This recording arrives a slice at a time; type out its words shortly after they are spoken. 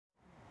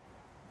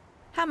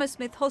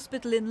Hammersmith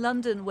Hospital in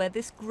London, where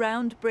this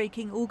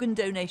groundbreaking organ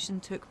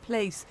donation took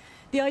place.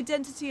 The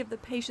identity of the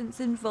patients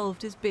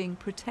involved is being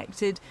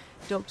protected.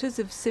 Doctors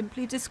have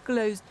simply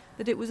disclosed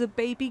that it was a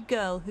baby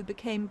girl who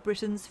became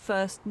Britain's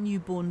first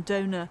newborn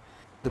donor.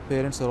 The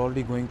parents are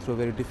already going through a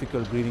very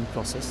difficult grieving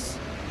process,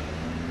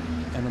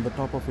 and on the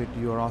top of it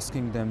you are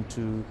asking them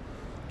to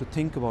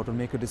think about or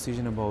make a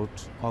decision about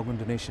organ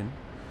donation.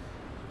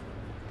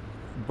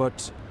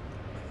 But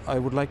I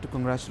would like to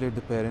congratulate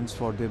the parents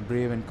for their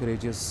brave and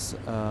courageous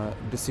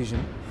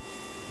decision.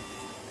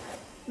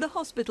 The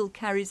hospital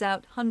carries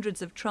out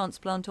hundreds of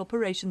transplant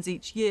operations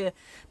each year,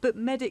 but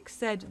medics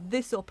said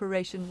this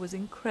operation was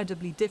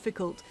incredibly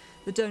difficult.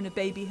 The donor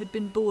baby had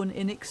been born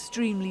in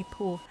extremely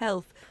poor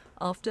health.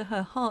 After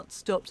her heart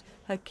stopped,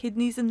 her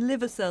kidneys and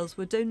liver cells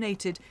were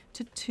donated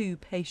to 2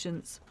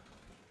 patients.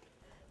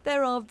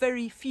 There are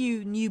very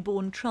few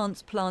newborn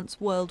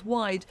transplants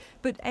worldwide,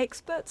 but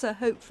experts are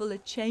hopeful a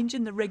change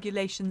in the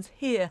regulations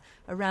here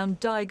around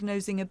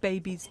diagnosing a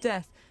baby's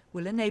death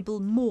will enable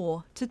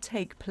more to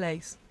take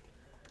place.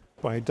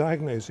 By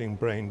diagnosing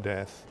brain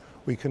death,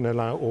 we can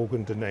allow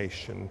organ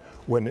donation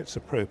when it's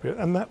appropriate,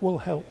 and that will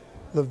help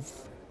the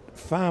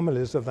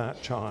families of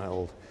that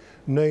child,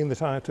 knowing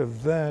that out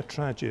of their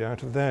tragedy,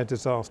 out of their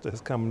disaster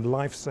has come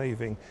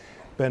life-saving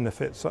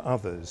benefits for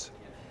others.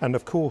 And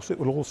of course it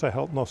will also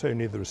help not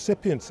only the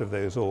recipients of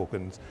those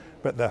organs,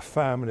 but their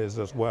families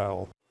as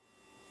well.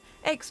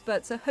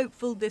 Experts are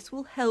hopeful this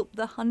will help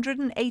the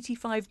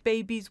 185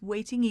 babies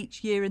waiting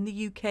each year in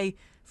the UK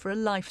for a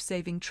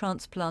life-saving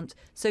transplant.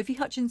 Sophie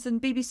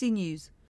Hutchinson, BBC News.